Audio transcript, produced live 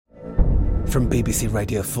From BBC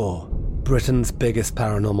Radio 4, Britain's biggest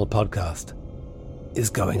paranormal podcast is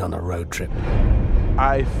going on a road trip.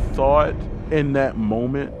 I thought in that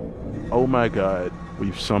moment, oh my God,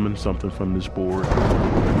 we've summoned something from this board.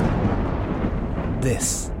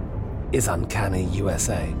 This is Uncanny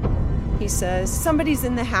USA. He says, somebody's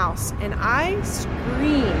in the house, and I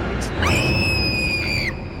screamed.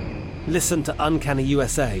 Listen to Uncanny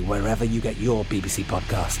USA wherever you get your BBC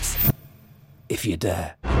podcasts, if you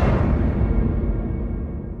dare.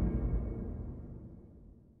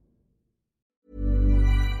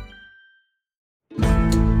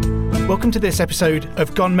 Welcome to this episode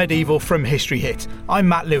of Gone Medieval from History Hit. I'm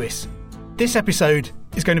Matt Lewis. This episode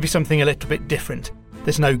is going to be something a little bit different.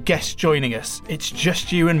 There's no guest joining us. It's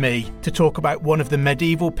just you and me to talk about one of the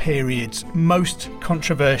medieval period's most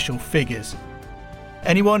controversial figures.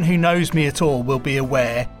 Anyone who knows me at all will be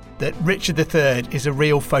aware that Richard III is a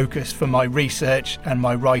real focus for my research and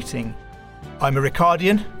my writing. I'm a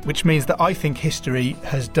Ricardian, which means that I think history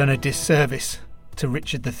has done a disservice to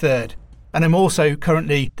Richard III. And I'm also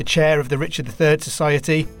currently the chair of the Richard III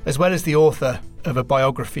Society, as well as the author of a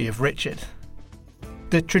biography of Richard.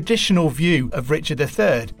 The traditional view of Richard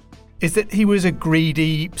III is that he was a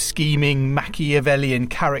greedy, scheming, Machiavellian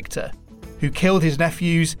character who killed his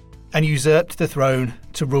nephews and usurped the throne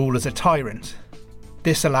to rule as a tyrant.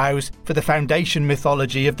 This allows for the foundation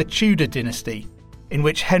mythology of the Tudor dynasty, in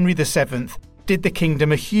which Henry VII did the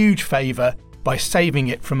kingdom a huge favour by saving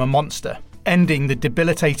it from a monster, ending the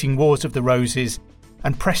debilitating Wars of the Roses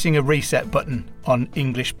and pressing a reset button on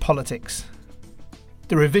English politics.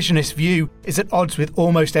 The revisionist view is at odds with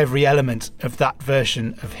almost every element of that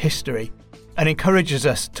version of history and encourages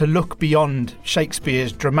us to look beyond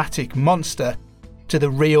Shakespeare's dramatic monster to the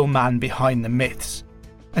real man behind the myths,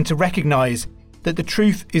 and to recognise that the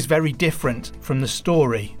truth is very different from the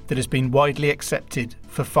story that has been widely accepted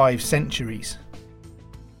for 5 centuries.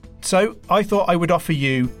 So I thought I would offer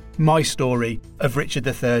you my story of Richard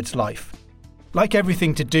III's life. Like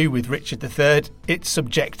everything to do with Richard III, it's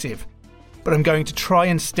subjective, but I'm going to try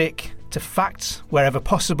and stick to facts wherever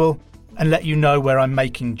possible and let you know where I'm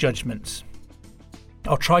making judgments.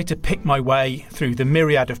 I'll try to pick my way through the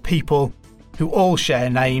myriad of people who all share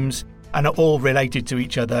names and are all related to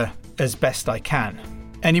each other as best I can.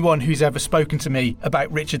 Anyone who's ever spoken to me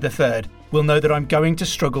about Richard III will know that I'm going to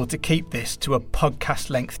struggle to keep this to a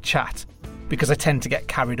podcast-length chat, because I tend to get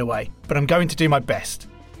carried away, but I'm going to do my best.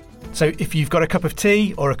 So if you've got a cup of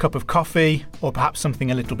tea or a cup of coffee, or perhaps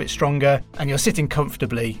something a little bit stronger, and you're sitting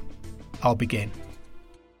comfortably, I'll begin.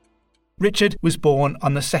 Richard was born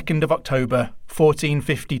on the 2nd of October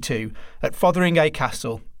 1452 at Fotheringay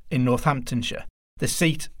Castle in Northamptonshire, the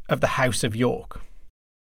seat of the House of York.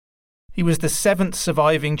 He was the 7th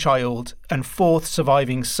surviving child and 4th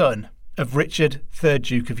surviving son of Richard, 3rd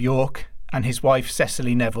Duke of York, and his wife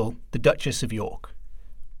Cecily Neville, the Duchess of York.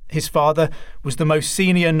 His father was the most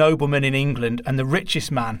senior nobleman in England and the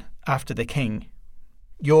richest man after the king.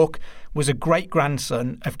 York was a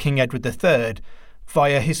great-grandson of King Edward III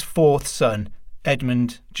via his 4th son,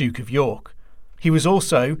 Edmund, Duke of York. He was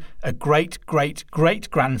also a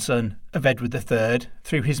great-great-great-grandson of Edward III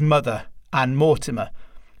through his mother, Anne Mortimer,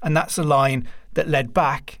 and that's a line that led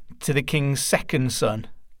back to the king's 2nd son,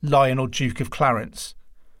 Lionel, Duke of Clarence.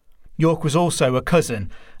 York was also a cousin,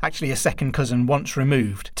 actually a second cousin once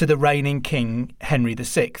removed, to the reigning king Henry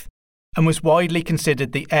VI, and was widely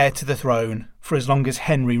considered the heir to the throne for as long as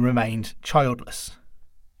Henry remained childless.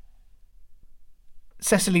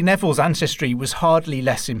 Cecily Neville's ancestry was hardly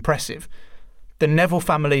less impressive. The Neville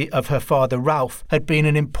family of her father Ralph had been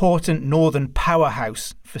an important northern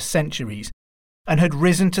powerhouse for centuries and had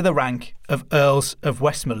risen to the rank of Earls of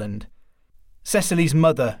Westmoreland. Cecily's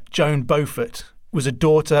mother, Joan Beaufort, was a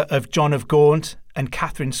daughter of John of Gaunt and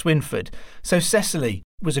Catherine Swynford, so Cecily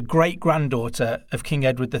was a great-granddaughter of King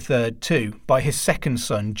Edward III too, by his 2nd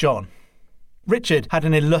son, John. Richard had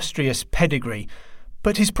an illustrious pedigree,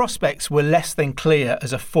 but his prospects were less than clear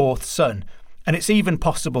as a 4th son, and it's even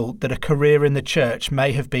possible that a career in the church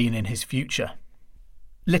may have been in his future.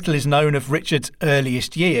 Little is known of Richard's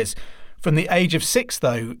earliest years. From the age of 6,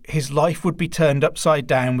 though, his life would be turned upside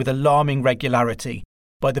down with alarming regularity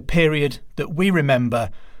by the period that we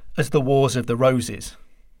remember as the Wars of the Roses.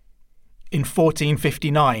 In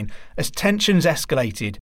 1459, as tensions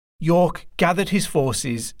escalated, York gathered his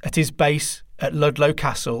forces at his base at Ludlow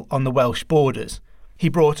Castle on the Welsh borders. He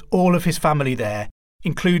brought all of his family there,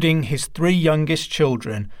 including his 3 youngest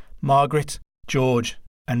children, Margaret, George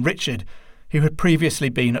and Richard, who had previously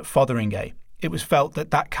been at Fotheringay. It was felt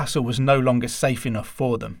that that castle was no longer safe enough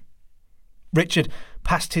for them. Richard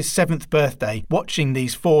passed his 7th birthday watching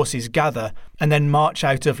these forces gather and then march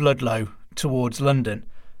out of Ludlow towards London.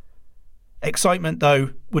 Excitement,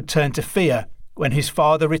 though, would turn to fear when his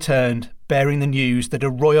father returned bearing the news that a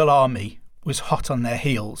royal army was hot on their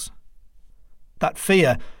heels. That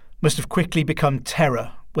fear must have quickly become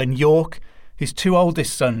terror when York, his two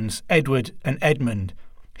oldest sons, Edward and Edmund,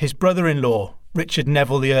 his brother-in-law, Richard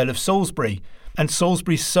Neville, the Earl of Salisbury, and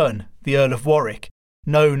Salisbury's son, the Earl of Warwick,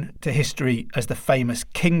 known to history as the famous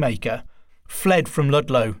Kingmaker, fled from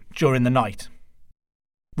Ludlow during the night.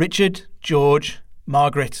 Richard, George,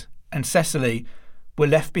 Margaret and Cecily were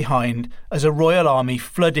left behind as a royal army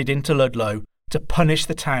flooded into Ludlow to punish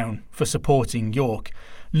the town for supporting York,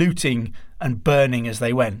 looting and burning as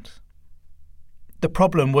they went. The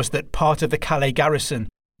problem was that part of the Calais garrison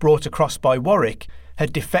brought across by Warwick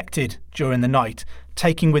had defected during the night,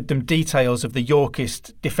 taking with them details of the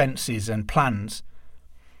Yorkist defences and plans.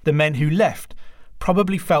 The men who left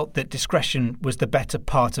probably felt that discretion was the better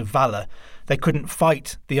part of valour. They couldn't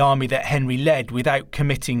fight the army that Henry led without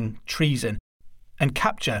committing treason, and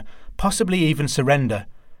capture, possibly even surrender,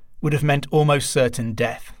 would have meant almost certain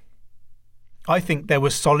death. I think there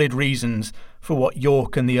were solid reasons for what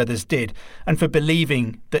York and the others did, and for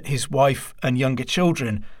believing that his wife and younger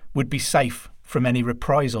children would be safe from any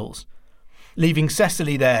reprisals. Leaving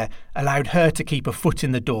Cecily there allowed her to keep a foot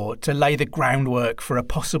in the door to lay the groundwork for a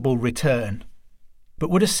possible return. But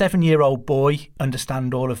would a 7-year-old boy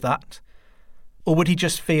understand all of that? Or would he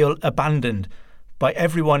just feel abandoned by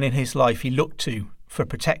everyone in his life he looked to for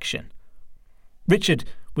protection? Richard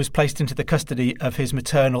was placed into the custody of his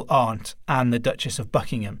maternal aunt, Anne, the Duchess of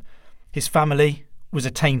Buckingham. His family was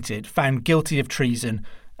attainted, found guilty of treason,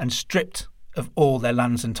 and stripped of all their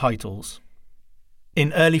lands and titles.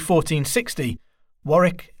 In early 1460,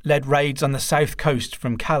 Warwick led raids on the south coast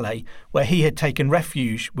from Calais, where he had taken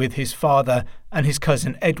refuge with his father and his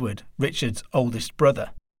cousin Edward, Richard's oldest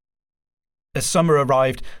brother. As summer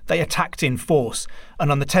arrived, they attacked in force,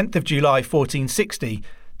 and on the 10th of July 1460,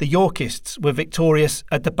 the Yorkists were victorious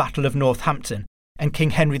at the Battle of Northampton, and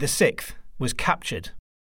King Henry VI was captured.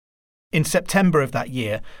 In September of that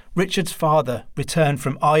year, Richard's father returned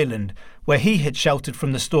from Ireland, where he had sheltered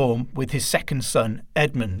from the storm with his second son,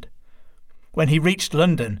 Edmund. When he reached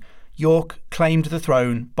London, York claimed the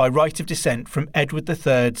throne by right of descent from Edward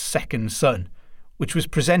III's second son, which was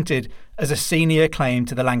presented as a senior claim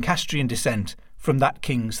to the Lancastrian descent from that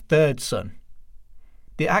king's third son.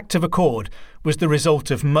 The Act of Accord was the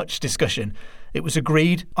result of much discussion. It was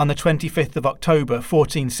agreed on the 25th of October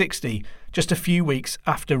 1460, just a few weeks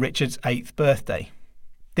after Richard's 8th birthday.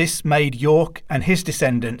 This made York and his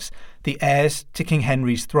descendants the heirs to King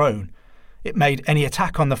Henry's throne. It made any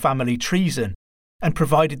attack on the family treason and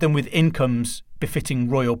provided them with incomes befitting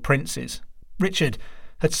royal princes. Richard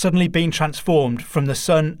had suddenly been transformed from the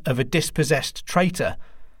son of a dispossessed traitor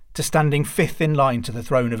to standing fifth in line to the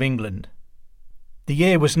throne of England. The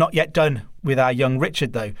year was not yet done with our young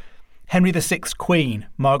Richard, though. Henry VI's Queen,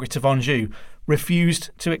 Margaret of Anjou,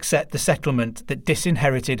 refused to accept the settlement that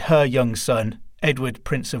disinherited her young son, Edward,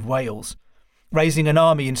 Prince of Wales. Raising an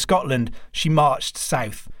army in Scotland, she marched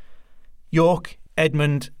south. York,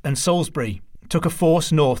 Edmund and Salisbury took a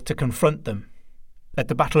force north to confront them. At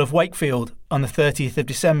the Battle of Wakefield on the 30th of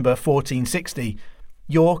December 1460,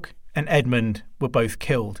 York and Edmund were both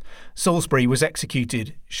killed. Salisbury was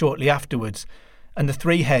executed shortly afterwards, and the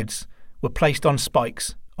three heads were placed on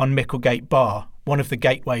spikes on Micklegate Bar, one of the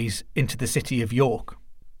gateways into the city of York.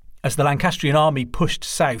 As the Lancastrian army pushed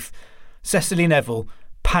south, Cecily Neville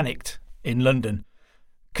panicked in London.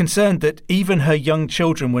 Concerned that even her young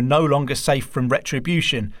children were no longer safe from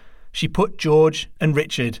retribution, she put George and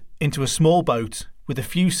Richard into a small boat with a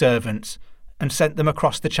few servants and sent them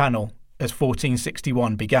across the Channel as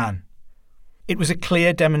 1461 began. It was a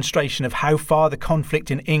clear demonstration of how far the conflict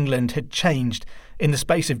in England had changed in the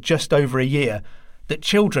space of just over a year, that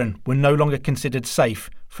children were no longer considered safe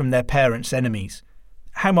from their parents' enemies.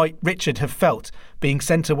 How might Richard have felt being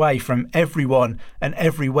sent away from everyone and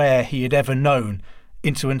everywhere he had ever known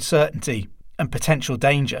into uncertainty and potential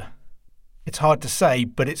danger? It's hard to say,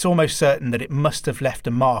 but it's almost certain that it must have left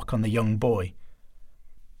a mark on the young boy.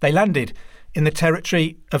 They landed in the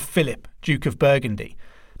territory of Philip, Duke of Burgundy,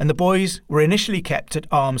 and the boys were initially kept at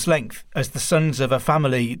arm's length as the sons of a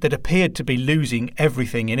family that appeared to be losing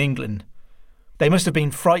everything in England. They must have been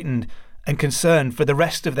frightened and concerned for the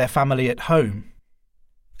rest of their family at home.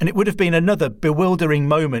 And it would have been another bewildering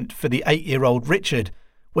moment for the 8-year-old Richard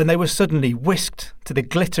when they were suddenly whisked to the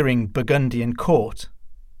glittering Burgundian court.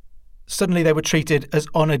 Suddenly they were treated as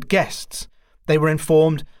honoured guests. They were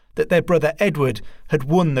informed that their brother Edward had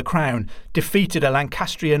won the crown, defeated a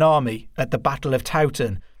Lancastrian army at the Battle of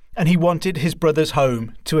Towton, and he wanted his brother's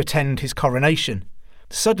home to attend his coronation.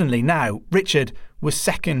 Suddenly now, Richard was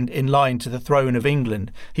second in line to the throne of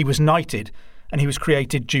England. He was knighted, and he was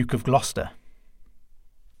created Duke of Gloucester.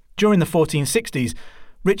 During the 1460s,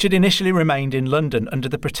 Richard initially remained in London under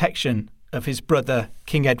the protection of his brother,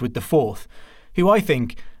 King Edward IV, who I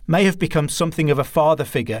think may have become something of a father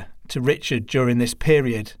figure to Richard during this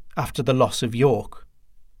period after the loss of York.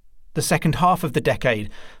 The second half of the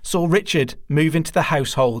decade saw Richard move into the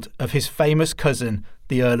household of his famous cousin,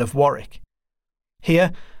 the Earl of Warwick.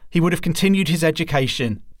 Here, he would have continued his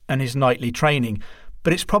education and his knightly training,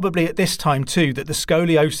 but it's probably at this time too that the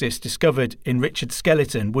scoliosis discovered in Richard's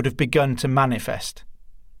skeleton would have begun to manifest.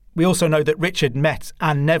 We also know that Richard met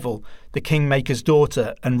Anne Neville, the Kingmaker's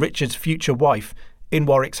daughter and Richard's future wife, in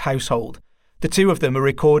Warwick's household. The two of them are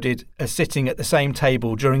recorded as sitting at the same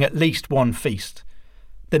table during at least one feast.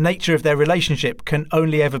 The nature of their relationship can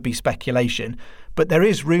only ever be speculation, but there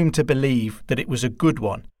is room to believe that it was a good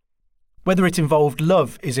one. Whether it involved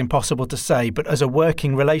love is impossible to say, but as a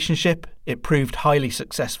working relationship, it proved highly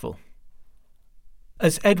successful.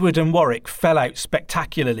 As Edward and Warwick fell out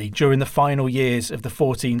spectacularly during the final years of the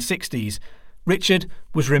 1460s, Richard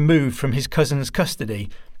was removed from his cousin's custody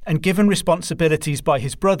and given responsibilities by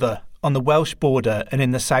his brother on the Welsh border and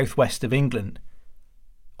in the southwest of England.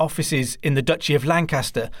 Offices in the Duchy of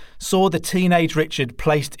Lancaster saw the teenage Richard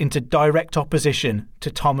placed into direct opposition to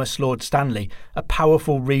Thomas Lord Stanley, a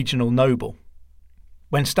powerful regional noble.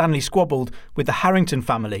 When Stanley squabbled with the Harrington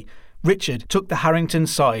family, Richard took the Harrington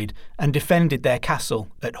side and defended their castle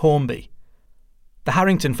at Hornby. The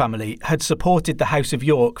Harrington family had supported the House of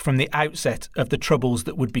York from the outset of the troubles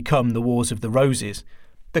that would become the Wars of the Roses.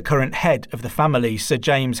 The current head of the family, Sir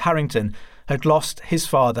James Harrington, had lost his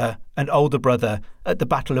father and older brother at the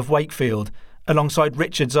Battle of Wakefield, alongside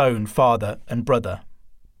Richard's own father and brother.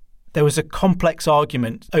 There was a complex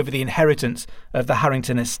argument over the inheritance of the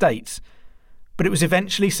Harrington estates, but it was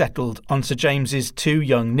eventually settled on Sir James's two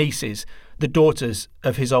young nieces, the daughters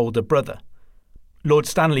of his older brother. Lord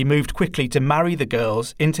Stanley moved quickly to marry the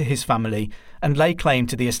girls into his family and lay claim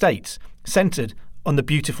to the estates, centred on the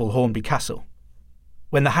beautiful Hornby Castle.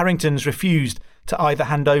 When the Harringtons refused to either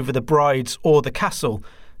hand over the brides or the castle,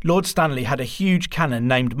 Lord Stanley had a huge cannon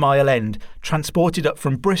named Mile End transported up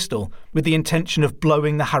from Bristol with the intention of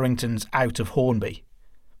blowing the Harringtons out of Hornby.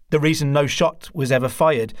 The reason no shot was ever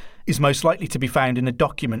fired is most likely to be found in a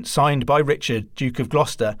document signed by Richard, Duke of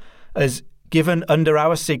Gloucester, as given under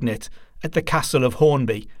our signet at the Castle of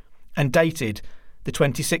Hornby, and dated the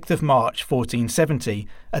 26th of March 1470,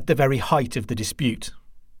 at the very height of the dispute.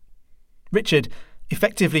 Richard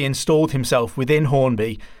effectively installed himself within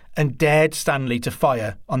Hornby and dared Stanley to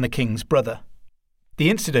fire on the king's brother. The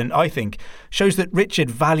incident, I think, shows that Richard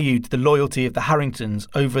valued the loyalty of the Harringtons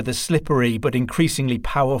over the slippery but increasingly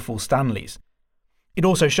powerful Stanleys. It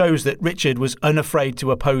also shows that Richard was unafraid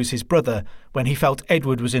to oppose his brother when he felt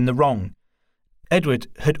Edward was in the wrong. Edward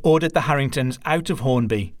had ordered the Harringtons out of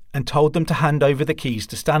Hornby and told them to hand over the keys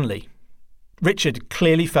to Stanley. Richard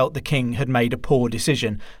clearly felt the king had made a poor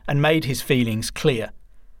decision and made his feelings clear.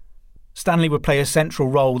 Stanley would play a central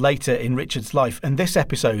role later in Richard's life, and this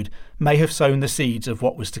episode may have sown the seeds of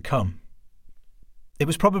what was to come. It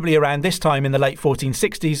was probably around this time in the late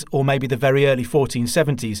 1460s, or maybe the very early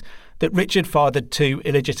 1470s, that Richard fathered two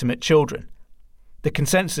illegitimate children. The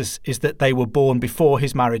consensus is that they were born before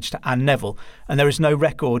his marriage to Anne Neville, and there is no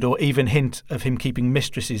record or even hint of him keeping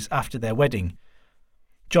mistresses after their wedding.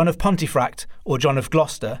 John of Pontefract, or John of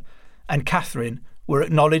Gloucester, and Catherine were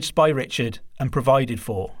acknowledged by Richard and provided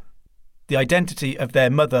for. The identity of their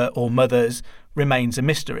mother or mothers remains a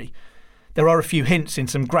mystery. There are a few hints in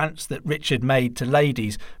some grants that Richard made to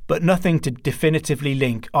ladies, but nothing to definitively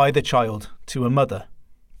link either child to a mother.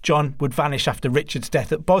 John would vanish after Richard's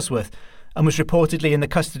death at Bosworth and was reportedly in the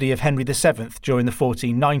custody of Henry VII during the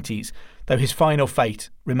 1490s, though his final fate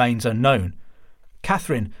remains unknown.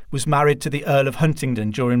 Catherine was married to the Earl of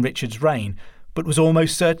Huntingdon during Richard's reign, but was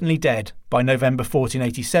almost certainly dead by November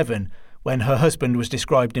 1487, when her husband was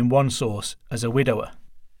described in one source as a widower.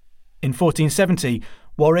 In 1470,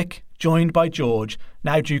 Warwick, joined by George,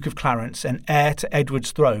 now Duke of Clarence and heir to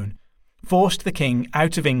Edward's throne, forced the king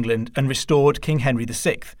out of England and restored King Henry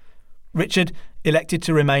VI. Richard elected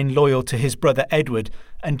to remain loyal to his brother Edward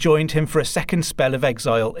and joined him for a second spell of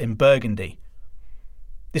exile in Burgundy.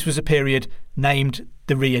 This was a period named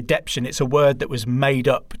the Readeption. It's a word that was made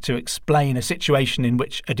up to explain a situation in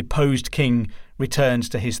which a deposed king returns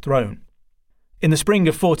to his throne. In the spring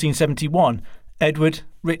of 1471, Edward,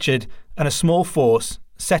 Richard, and a small force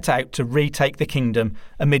set out to retake the kingdom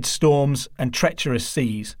amid storms and treacherous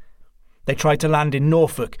seas. They tried to land in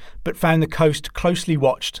Norfolk, but found the coast closely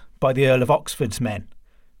watched by the Earl of Oxford's men.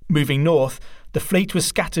 Moving north, The fleet was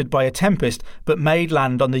scattered by a tempest but made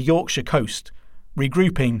land on the Yorkshire coast.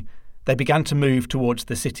 Regrouping, they began to move towards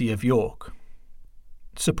the city of York.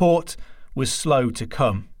 Support was slow to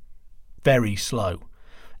come. Very slow.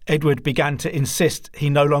 Edward began to insist he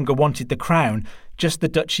no longer wanted the crown, just the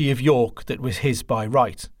Duchy of York that was his by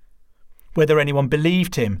right. Whether anyone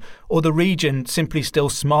believed him or the region simply still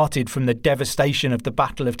smarted from the devastation of the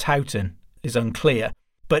Battle of Towton is unclear,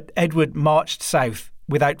 but Edward marched south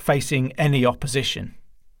without facing any opposition.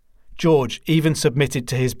 George even submitted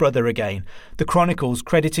to his brother again, the chronicles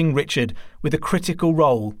crediting Richard with a critical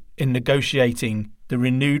role in negotiating the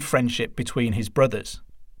renewed friendship between his brothers.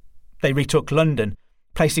 They retook London,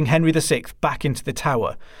 placing Henry VI back into the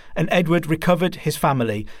Tower, and Edward recovered his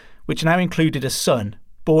family, which now included a son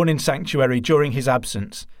born in sanctuary during his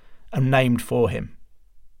absence and named for him.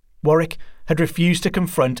 Warwick had refused to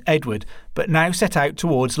confront Edward, but now set out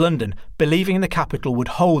towards London, believing the capital would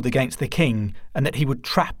hold against the king and that he would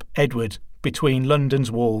trap Edward between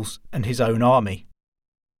London's walls and his own army.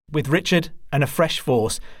 With Richard and a fresh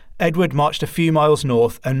force, Edward marched a few miles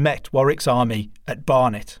north and met Warwick's army at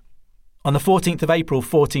Barnet. On the 14th of April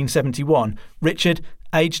 1471, Richard,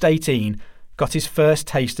 aged 18, got his first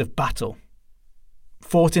taste of battle.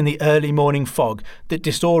 Fought in the early morning fog that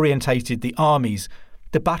disorientated the armies,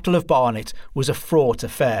 the Battle of Barnet was a fraught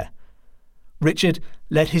affair. Richard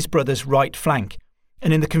led his brother's right flank,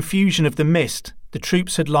 and in the confusion of the mist, the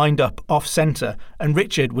troops had lined up off-centre, and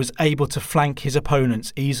Richard was able to flank his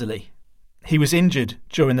opponents easily. He was injured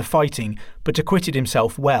during the fighting, but acquitted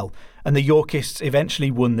himself well, and the Yorkists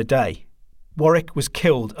eventually won the day. Warwick was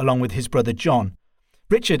killed along with his brother John.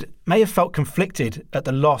 Richard may have felt conflicted at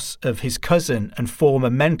the loss of his cousin and former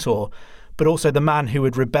mentor, but also the man who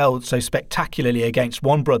had rebelled so spectacularly against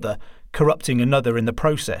one brother, corrupting another in the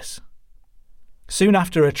process. Soon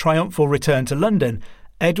after a triumphal return to London,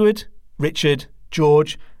 Edward, Richard,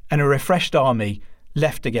 George, and a refreshed army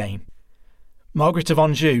left again. Margaret of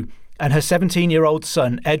Anjou and her 17-year-old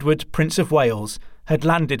son, Edward, Prince of Wales, had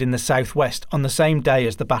landed in the southwest on the same day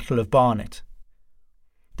as the Battle of Barnet.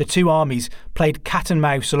 The two armies played cat and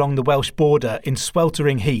mouse along the Welsh border in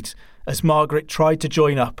sweltering heat as Margaret tried to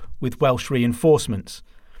join up with Welsh reinforcements.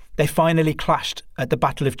 They finally clashed at the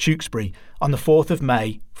Battle of Tewkesbury on the 4th of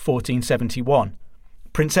May 1471.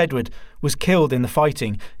 Prince Edward was killed in the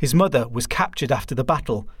fighting, his mother was captured after the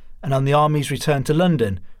battle, and on the army's return to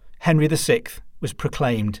London, Henry VI was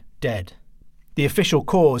proclaimed dead. The official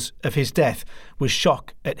cause of his death was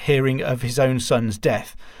shock at hearing of his own son's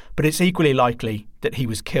death, but it's equally likely that he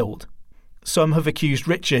was killed. Some have accused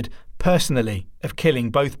Richard personally of killing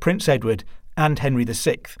both Prince Edward and Henry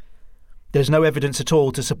VI. There's no evidence at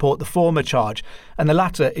all to support the former charge, and the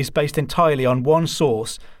latter is based entirely on one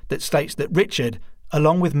source that states that Richard,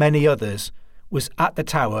 along with many others, was at the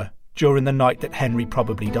Tower during the night that Henry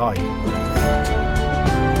probably died.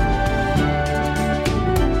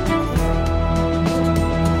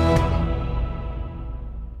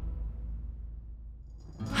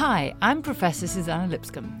 Hi, I'm Professor Susanna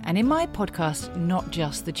Lipscomb, and in my podcast, Not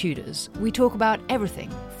Just the Tudors, we talk about everything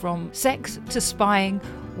from sex to spying,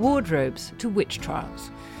 wardrobes to witch trials.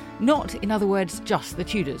 Not, in other words, just the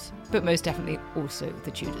Tudors, but most definitely also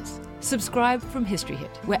the Tudors. Subscribe from History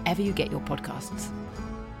Hit, wherever you get your podcasts.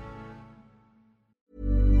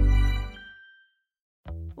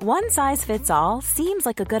 One size fits all seems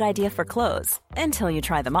like a good idea for clothes until you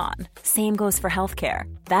try them on. Same goes for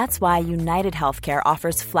healthcare. That's why United Healthcare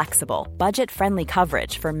offers flexible, budget-friendly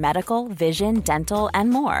coverage for medical, vision, dental, and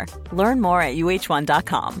more. Learn more at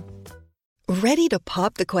uh1.com. Ready to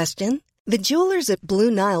pop the question? The jewelers at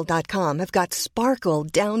BlueNile.com have got sparkle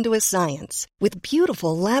down to a science with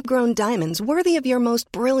beautiful lab-grown diamonds worthy of your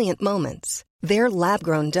most brilliant moments. Their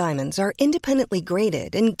lab-grown diamonds are independently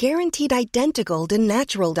graded and guaranteed identical to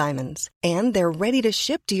natural diamonds, and they're ready to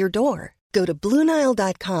ship to your door. Go to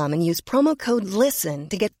BlueNile.com and use promo code LISTEN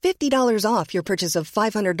to get $50 off your purchase of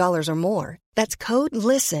 $500 or more. That's code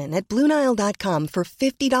LISTEN at BlueNile.com for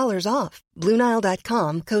 $50 off.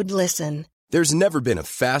 BlueNile.com, code LISTEN. There's never been a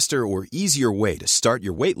faster or easier way to start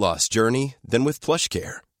your weight loss journey than with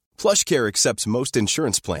PlushCare. PlushCare accepts most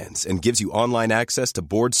insurance plans and gives you online access to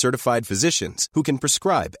board-certified physicians who can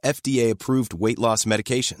prescribe FDA-approved weight loss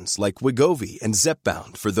medications like Wegovy and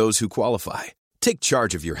Zepbound for those who qualify. Take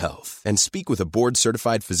charge of your health and speak with a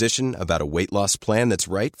board-certified physician about a weight loss plan that's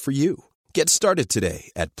right for you. Get started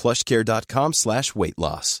today at plushcare.com/weight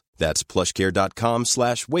loss. That's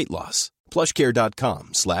plushcare.com/weight loss.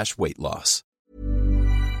 plushcare.com/weight loss.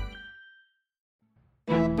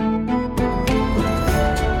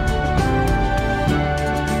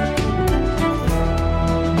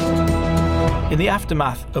 In the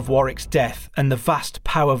aftermath of Warwick's death and the vast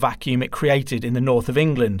power vacuum it created in the north of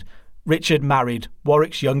England, Richard married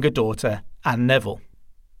Warwick's younger daughter, Anne Neville.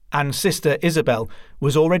 Anne's sister, Isabel,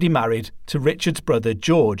 was already married to Richard's brother,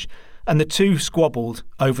 George, and the two squabbled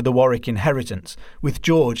over the Warwick inheritance, with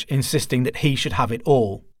George insisting that he should have it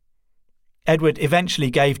all. Edward eventually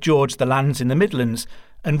gave George the lands in the Midlands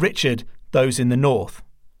and Richard those in the north.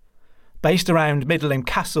 Based around Middleham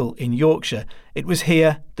Castle in Yorkshire, it was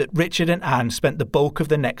here that Richard and Anne spent the bulk of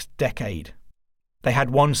the next decade. They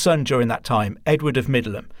had one son during that time, Edward of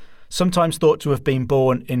Middleham, sometimes thought to have been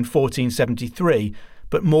born in 1473,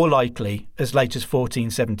 but more likely as late as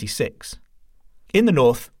 1476. In the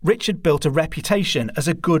north, Richard built a reputation as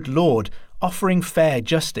a good lord, offering fair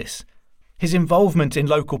justice. His involvement in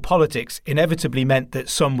local politics inevitably meant that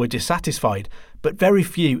some were dissatisfied, but very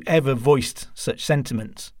few ever voiced such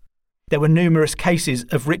sentiments. There were numerous cases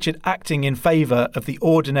of Richard acting in favour of the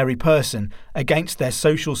ordinary person against their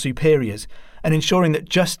social superiors and ensuring that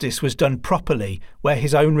justice was done properly where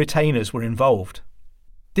his own retainers were involved.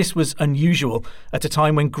 This was unusual at a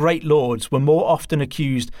time when great lords were more often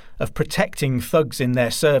accused of protecting thugs in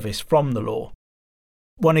their service from the law.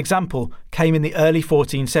 One example came in the early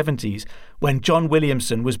 1470s when John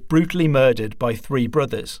Williamson was brutally murdered by three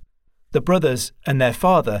brothers. The brothers and their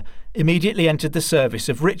father immediately entered the service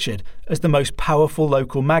of Richard as the most powerful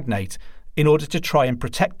local magnate in order to try and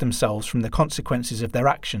protect themselves from the consequences of their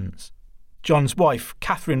actions. John's wife,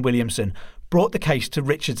 Catherine Williamson, brought the case to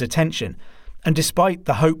Richard's attention, and despite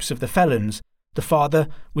the hopes of the felons, the father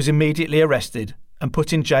was immediately arrested and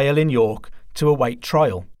put in jail in York to await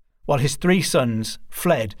trial, while his three sons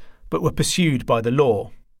fled but were pursued by the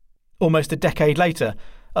law. Almost a decade later,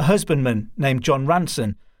 a husbandman named John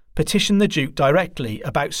Ranson petitioned the Duke directly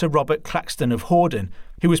about Sir Robert Claxton of Horden,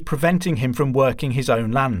 who was preventing him from working his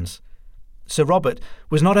own lands. Sir Robert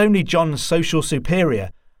was not only John's social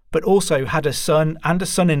superior, but also had a son and a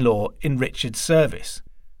son-in-law in Richard's service.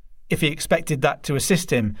 If he expected that to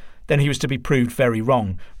assist him, then he was to be proved very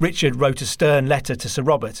wrong. Richard wrote a stern letter to Sir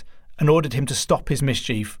Robert and ordered him to stop his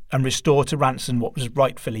mischief and restore to Ranson what was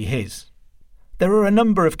rightfully his. There are a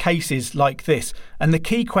number of cases like this, and the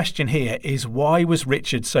key question here is why was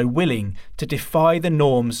Richard so willing to defy the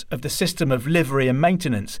norms of the system of livery and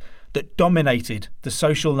maintenance that dominated the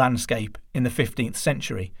social landscape in the 15th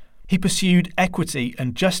century? He pursued equity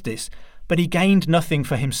and justice, but he gained nothing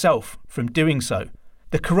for himself from doing so.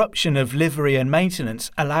 The corruption of livery and maintenance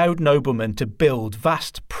allowed noblemen to build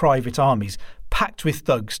vast private armies packed with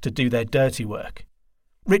thugs to do their dirty work.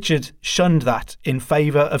 Richard shunned that in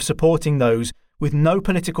favour of supporting those with no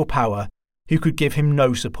political power who could give him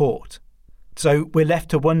no support. So we're left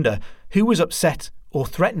to wonder who was upset or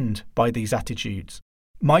threatened by these attitudes.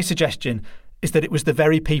 My suggestion is that it was the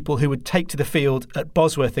very people who would take to the field at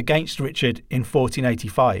Bosworth against Richard in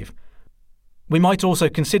 1485. We might also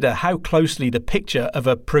consider how closely the picture of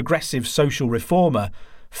a progressive social reformer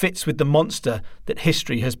fits with the monster that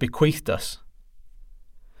history has bequeathed us.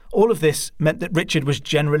 All of this meant that Richard was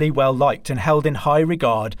generally well liked and held in high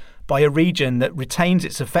regard by a region that retains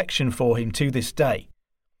its affection for him to this day.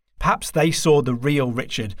 Perhaps they saw the real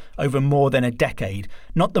Richard over more than a decade,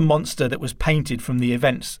 not the monster that was painted from the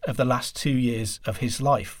events of the last 2 years of his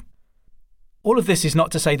life. All of this is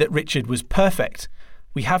not to say that Richard was perfect.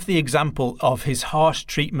 We have the example of his harsh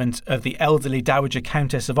treatment of the elderly Dowager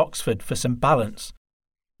Countess of Oxford for some balance.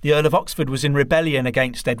 The Earl of Oxford was in rebellion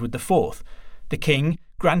against Edward IV. The king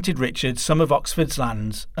granted Richard some of Oxford's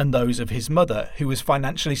lands and those of his mother, who was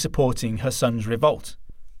financially supporting her son's revolt.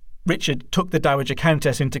 Richard took the Dowager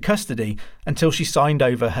Countess into custody until she signed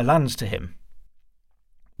over her lands to him.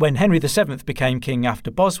 When Henry VII became king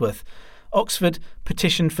after Bosworth, Oxford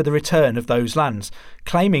petitioned for the return of those lands,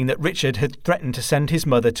 claiming that Richard had threatened to send his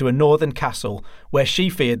mother to a northern castle where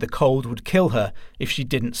she feared the cold would kill her if she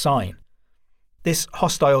didn't sign. This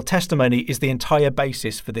hostile testimony is the entire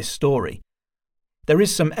basis for this story. There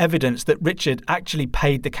is some evidence that Richard actually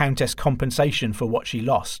paid the Countess compensation for what she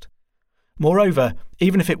lost. Moreover,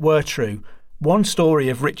 even if it were true, one story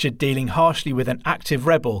of Richard dealing harshly with an active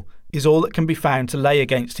rebel is all that can be found to lay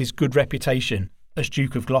against his good reputation as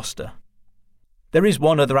Duke of Gloucester. There is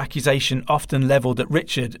one other accusation often levelled at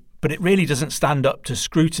Richard, but it really doesn't stand up to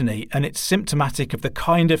scrutiny, and it's symptomatic of the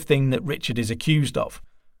kind of thing that Richard is accused of.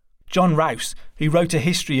 John Rouse, who wrote a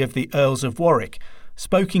history of the Earls of Warwick,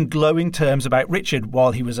 spoke in glowing terms about Richard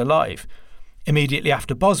while he was alive. Immediately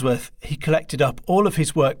after Bosworth, he collected up all of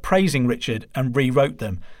his work praising Richard and rewrote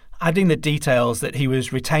them, adding the details that he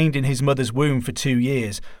was retained in his mother's womb for 2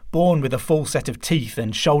 years, born with a full set of teeth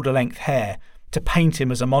and shoulder-length hair, to paint him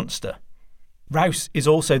as a monster. Rouse is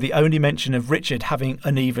also the only mention of Richard having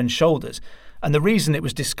uneven shoulders, and the reason it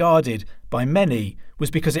was discarded by many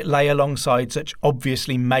was because it lay alongside such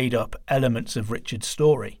obviously made-up elements of Richard's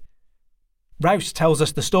story. Rouse tells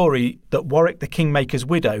us the story that Warwick the Kingmaker's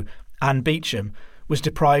widow, Anne Beauchamp, was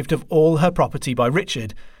deprived of all her property by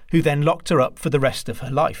Richard, who then locked her up for the rest of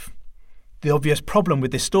her life. The obvious problem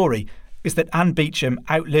with this story is that Anne Beauchamp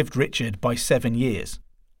outlived Richard by 7 years.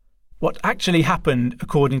 What actually happened,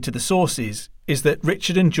 according to the sources, is that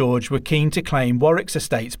Richard and George were keen to claim Warwick's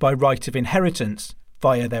estates by right of inheritance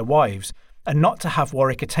via their wives, and not to have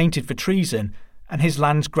Warwick attainted for treason and his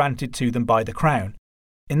lands granted to them by the Crown.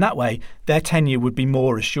 In that way, their tenure would be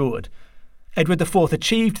more assured. Edward IV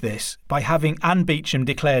achieved this by having Anne Beauchamp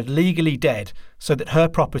declared legally dead so that her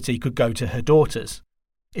property could go to her daughters.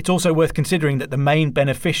 It's also worth considering that the main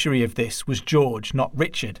beneficiary of this was George, not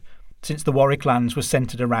Richard, since the Warwick lands were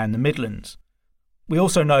centred around the Midlands. We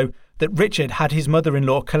also know that Richard had his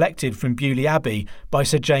mother-in-law collected from Beaulieu Abbey by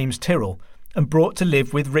Sir James Tyrrell and brought to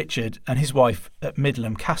live with Richard and his wife at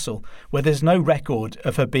Midleham Castle, where there's no record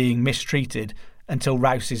of her being mistreated until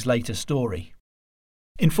Rouse's later story.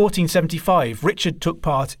 In 1475, Richard took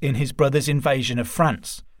part in his brother's invasion of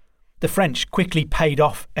France. The French quickly paid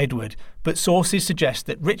off Edward, but sources suggest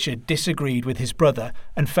that Richard disagreed with his brother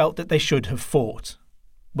and felt that they should have fought.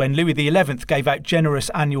 When Louis XI gave out generous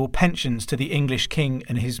annual pensions to the English king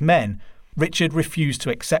and his men, Richard refused to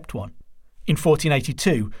accept one. In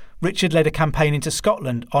 1482, Richard led a campaign into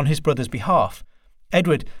Scotland on his brother's behalf.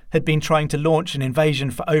 Edward had been trying to launch an invasion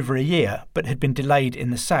for over a year, but had been delayed in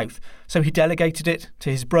the south, so he delegated it to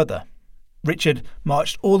his brother. Richard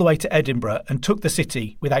marched all the way to Edinburgh and took the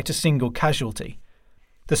city without a single casualty.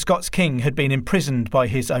 The Scots king had been imprisoned by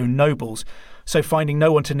his own nobles, so finding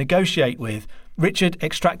no one to negotiate with, Richard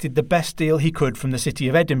extracted the best deal he could from the city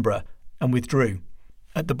of Edinburgh and withdrew.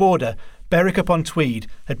 At the border, Berwick-upon-Tweed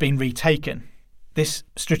had been retaken. This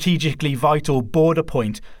strategically vital border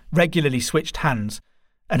point regularly switched hands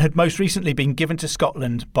and had most recently been given to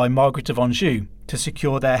Scotland by Margaret of Anjou to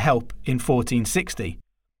secure their help in 1460.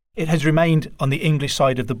 It has remained on the English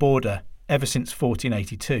side of the border ever since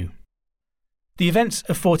 1482. The events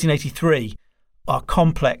of 1483 are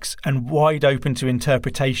complex and wide open to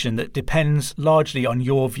interpretation that depends largely on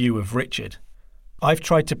your view of Richard. I've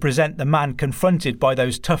tried to present the man confronted by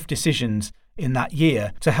those tough decisions in that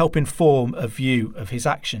year to help inform a view of his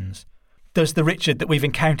actions. Does the Richard that we've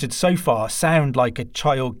encountered so far sound like a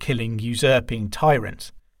child-killing, usurping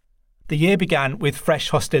tyrant? The year began with fresh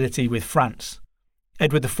hostility with France.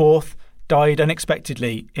 Edward IV died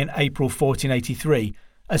unexpectedly in April 1483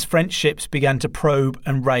 as French ships began to probe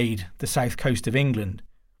and raid the south coast of England.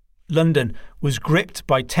 London was gripped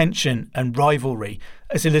by tension and rivalry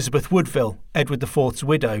as Elizabeth Woodville, Edward IV's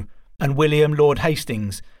widow, and William Lord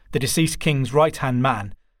Hastings, the deceased king's right-hand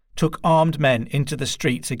man, took armed men into the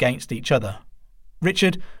streets against each other.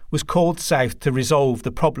 Richard was called south to resolve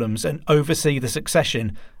the problems and oversee the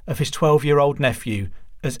succession of his 12-year-old nephew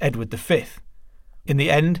as Edward V. In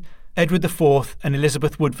the end, Edward IV and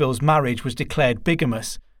Elizabeth Woodville's marriage was declared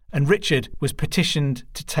bigamous, and Richard was petitioned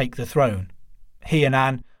to take the throne. He and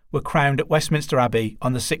Anne were crowned at Westminster Abbey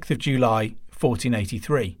on the 6th of July,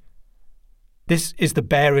 1483. This is the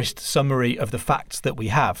barest summary of the facts that we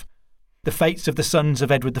have. The fates of the sons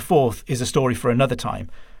of Edward IV is a story for another time,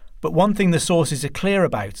 but one thing the sources are clear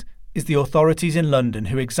about is the authorities in London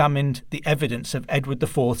who examined the evidence of Edward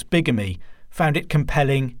IV's bigamy, found it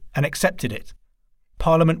compelling and accepted it.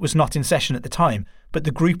 Parliament was not in session at the time, but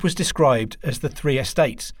the group was described as the Three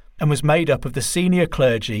Estates and was made up of the senior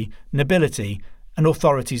clergy, nobility and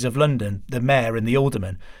authorities of London, the mayor and the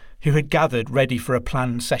aldermen, who had gathered ready for a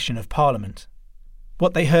planned session of Parliament.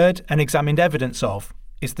 What they heard and examined evidence of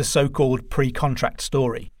is the so-called pre-contract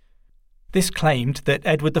story. This claimed that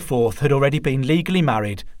Edward IV had already been legally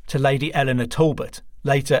married to Lady Eleanor Talbot,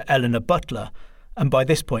 later Eleanor Butler, and by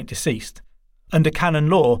this point deceased. Under canon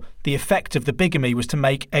law, the effect of the bigamy was to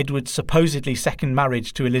make Edward's supposedly second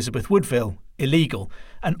marriage to Elizabeth Woodville illegal,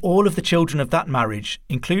 and all of the children of that marriage,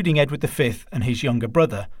 including Edward V and his younger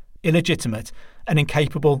brother, illegitimate and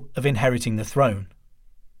incapable of inheriting the throne.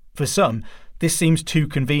 For some, this seems too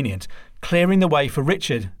convenient, clearing the way for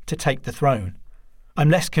Richard to take the throne. I'm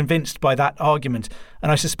less convinced by that argument,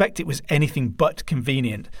 and I suspect it was anything but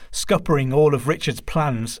convenient, scuppering all of Richard's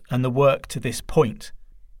plans and the work to this point.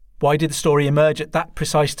 Why did the story emerge at that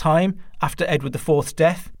precise time, after Edward IV's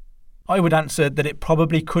death? I would answer that it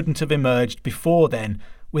probably couldn't have emerged before then,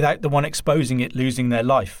 without the one exposing it losing their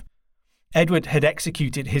life. Edward had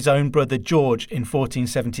executed his own brother George in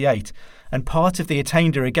 1478, and part of the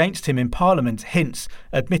attainder against him in Parliament hints,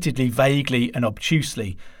 admittedly vaguely and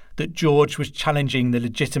obtusely, that George was challenging the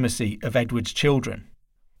legitimacy of Edward's children.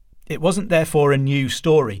 It wasn't therefore a new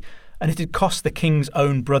story, and it had cost the king's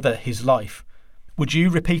own brother his life. Would you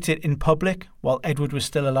repeat it in public while Edward was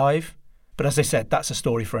still alive? But as I said, that's a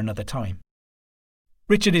story for another time.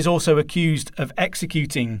 Richard is also accused of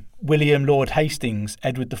executing William Lord Hastings,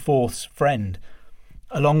 Edward IV's friend,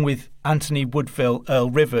 along with Anthony Woodville Earl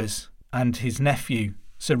Rivers and his nephew,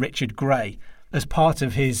 Sir Richard Grey, as part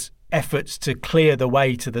of his efforts to clear the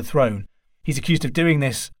way to the throne. He's accused of doing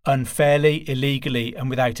this unfairly, illegally, and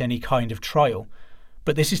without any kind of trial.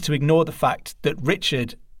 But this is to ignore the fact that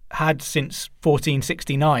Richard had, since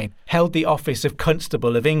 1469, held the office of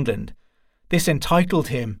Constable of England. This entitled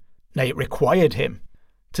him, nay, it required him,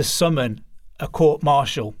 to summon a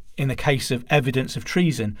court-martial in the case of evidence of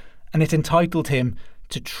treason, and it entitled him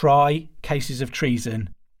to try cases of treason,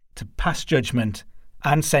 to pass judgment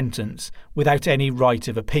and sentence without any right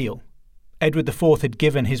of appeal. Edward IV had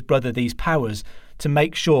given his brother these powers to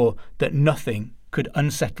make sure that nothing could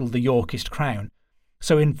unsettle the Yorkist crown.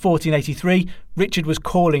 So in 1483, Richard was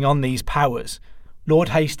calling on these powers. Lord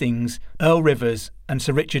Hastings, Earl Rivers and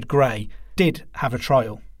Sir Richard Grey did have a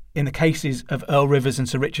trial. In the cases of Earl Rivers and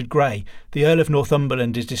Sir Richard Grey, the Earl of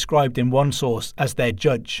Northumberland is described in one source as their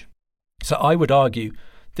judge. So I would argue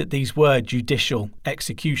that these were judicial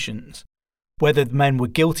executions. Whether the men were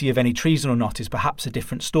guilty of any treason or not is perhaps a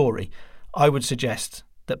different story. I would suggest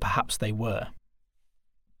that perhaps they were.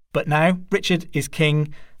 But now Richard is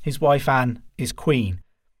king, his wife Anne is queen.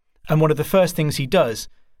 And one of the first things he does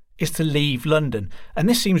is to leave London. And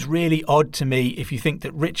this seems really odd to me if you think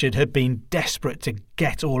that Richard had been desperate to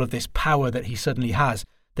get all of this power that he suddenly has,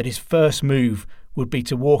 that his first move would be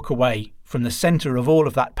to walk away from the centre of all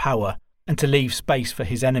of that power and to leave space for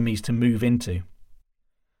his enemies to move into.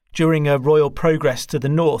 During a royal progress to the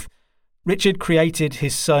north, Richard created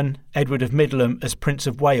his son Edward of Middleham as Prince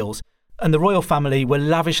of Wales, and the royal family were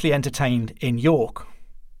lavishly entertained in York.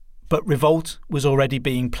 But revolt was already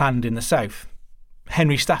being planned in the south.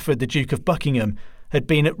 Henry Stafford, the Duke of Buckingham, had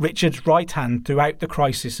been at Richard's right hand throughout the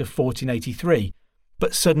crisis of 1483,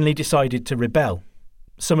 but suddenly decided to rebel.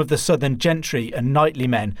 Some of the southern gentry and knightly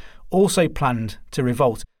men also planned to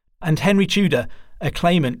revolt, and Henry Tudor, a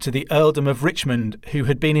claimant to the earldom of Richmond who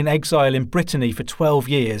had been in exile in Brittany for 12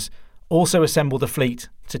 years, also assembled a fleet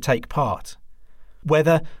to take part.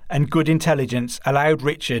 Weather and good intelligence allowed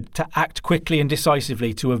Richard to act quickly and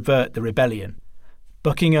decisively to avert the rebellion.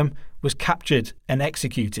 Buckingham was captured and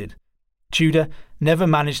executed. Tudor never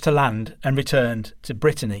managed to land and returned to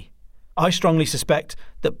Brittany. I strongly suspect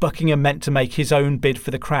that Buckingham meant to make his own bid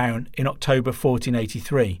for the crown in October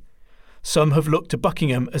 1483. Some have looked to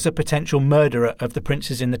Buckingham as a potential murderer of the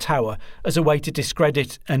princes in the Tower, as a way to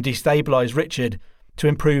discredit and destabilise Richard to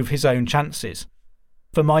improve his own chances.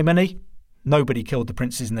 For my money, nobody killed the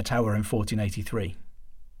princes in the Tower in 1483.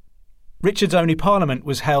 Richard's only parliament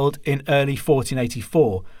was held in early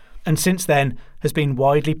 1484, and since then has been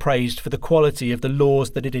widely praised for the quality of the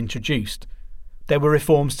laws that it introduced. There were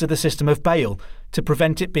reforms to the system of bail to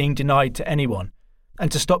prevent it being denied to anyone,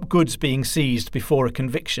 and to stop goods being seized before a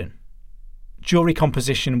conviction. Jury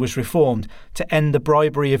composition was reformed to end the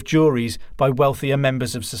bribery of juries by wealthier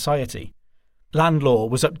members of society. Land law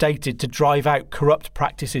was updated to drive out corrupt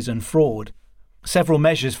practices and fraud. Several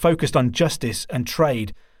measures focused on justice and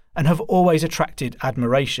trade and have always attracted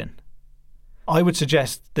admiration. I would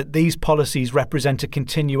suggest that these policies represent a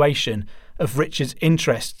continuation of Richard's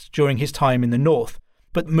interests during his time in the north,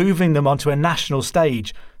 but moving them onto a national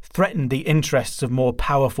stage threatened the interests of more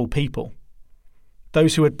powerful people.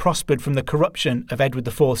 Those who had prospered from the corruption of Edward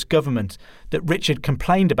IV's government that Richard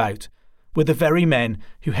complained about were the very men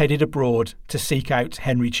who headed abroad to seek out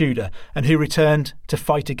Henry Tudor and who returned to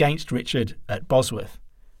fight against Richard at Bosworth.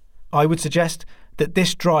 I would suggest that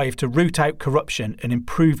this drive to root out corruption and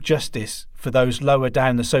improve justice for those lower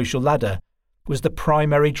down the social ladder was the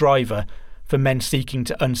primary driver for men seeking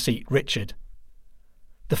to unseat Richard.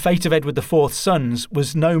 The fate of Edward IV's sons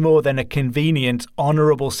was no more than a convenient,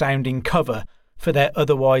 honourable-sounding cover for their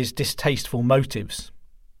otherwise distasteful motives.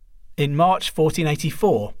 In March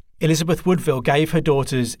 1484, Elizabeth Woodville gave her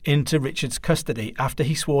daughters into Richard's custody after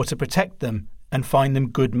he swore to protect them and find them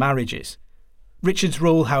good marriages. Richard's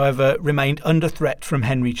rule, however, remained under threat from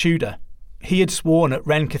Henry Tudor. He had sworn at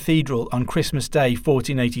Wren Cathedral on Christmas Day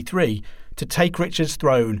 1483 to take Richard's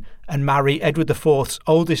throne and marry Edward IV's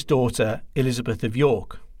oldest daughter, Elizabeth of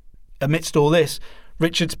York. Amidst all this,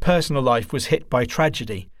 Richard's personal life was hit by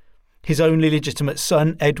tragedy. His only legitimate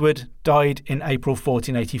son, Edward, died in April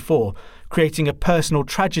 1484, creating a personal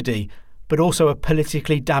tragedy, but also a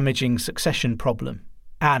politically damaging succession problem.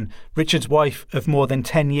 Anne, Richard's wife of more than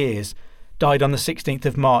 10 years, died on the 16th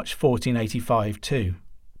of March 1485 too.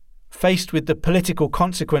 Faced with the political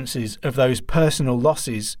consequences of those personal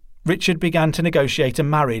losses, Richard began to negotiate a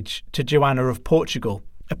marriage to Joanna of Portugal,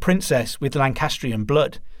 a princess with Lancastrian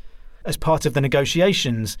blood. As part of the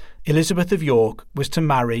negotiations, Elizabeth of York was to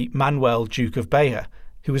marry Manuel, Duke of Beja,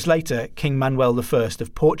 who was later King Manuel I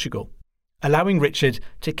of Portugal, allowing Richard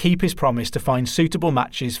to keep his promise to find suitable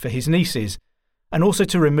matches for his nieces, and also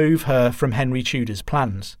to remove her from Henry Tudor's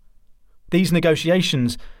plans. These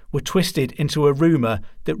negotiations were twisted into a rumour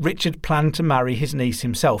that Richard planned to marry his niece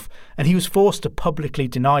himself, and he was forced to publicly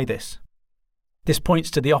deny this. This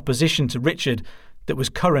points to the opposition to Richard that was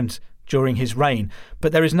current during his reign,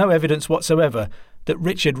 but there is no evidence whatsoever that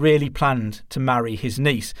Richard really planned to marry his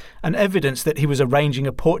niece, and evidence that he was arranging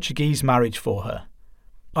a Portuguese marriage for her.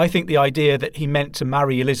 I think the idea that he meant to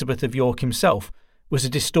marry Elizabeth of York himself was a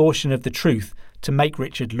distortion of the truth to make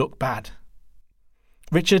Richard look bad.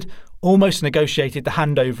 Richard almost negotiated the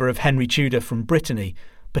handover of Henry Tudor from Brittany,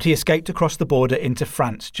 but he escaped across the border into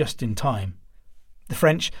France just in time. The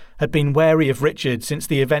French had been wary of Richard since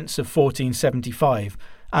the events of 1475,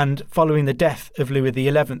 and following the death of Louis XI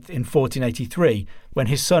in 1483, when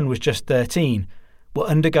his son was just 13, were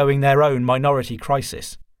undergoing their own minority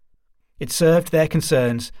crisis. It served their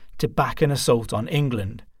concerns to back an assault on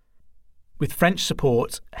England. With French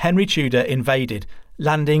support, Henry Tudor invaded,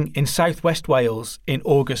 landing in southwest Wales in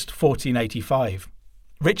August 1485.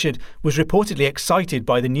 Richard was reportedly excited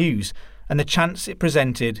by the news and the chance it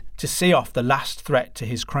presented to see off the last threat to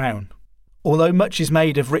his crown. Although much is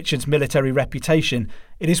made of Richard's military reputation,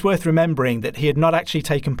 it is worth remembering that he had not actually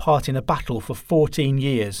taken part in a battle for 14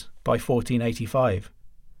 years by 1485.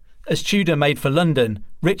 As Tudor made for London,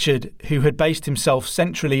 Richard, who had based himself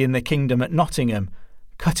centrally in the kingdom at Nottingham,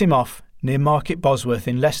 cut him off near Market Bosworth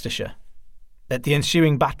in Leicestershire. At the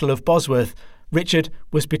ensuing Battle of Bosworth, Richard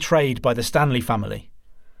was betrayed by the Stanley family.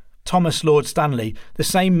 Thomas Lord Stanley, the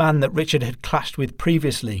same man that Richard had clashed with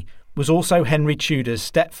previously, was also Henry Tudor's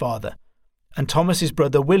stepfather, and Thomas's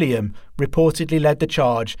brother William reportedly led the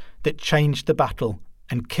charge that changed the battle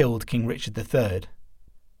and killed King Richard III.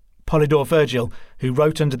 Polydore Vergil, who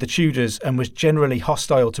wrote under the Tudors and was generally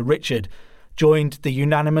hostile to Richard, joined the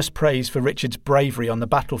unanimous praise for Richard's bravery on the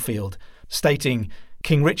battlefield, stating,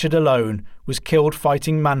 "King Richard alone was killed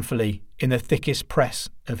fighting manfully in the thickest press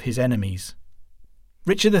of his enemies."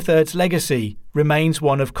 Richard III's legacy remains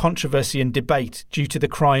one of controversy and debate due to the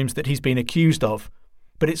crimes that he's been accused of,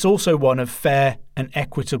 but it's also one of fair and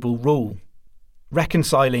equitable rule,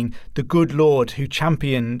 reconciling the good Lord who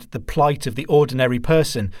championed the plight of the ordinary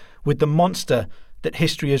person with the monster that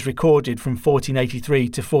history has recorded from 1483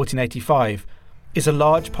 to 1485 is a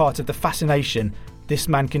large part of the fascination this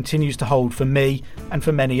man continues to hold for me and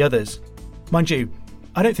for many others. Mind you,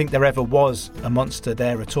 I don't think there ever was a monster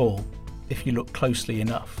there at all, if you look closely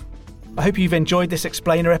enough. I hope you've enjoyed this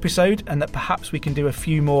explainer episode and that perhaps we can do a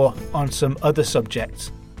few more on some other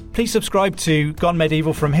subjects. Please subscribe to Gone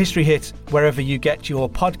Medieval from History Hit wherever you get your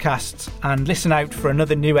podcasts, and listen out for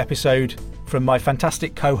another new episode from my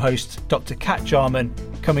fantastic co-host Dr. Kat Jarman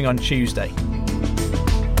coming on Tuesday.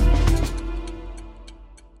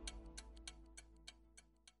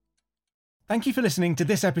 Thank you for listening to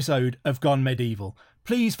this episode of Gone Medieval.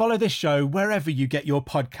 Please follow this show wherever you get your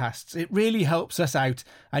podcasts. It really helps us out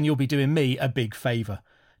and you'll be doing me a big favour.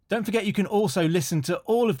 Don't forget you can also listen to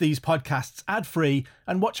all of these podcasts ad-free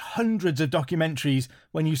and watch hundreds of documentaries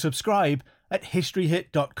when you subscribe at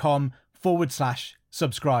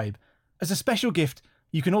historyhit.com/subscribe. As a special gift,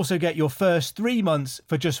 you can also get your first 3 months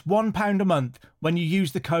for just £1 a month when you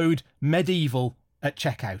use the code MEDIEVAL at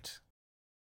checkout.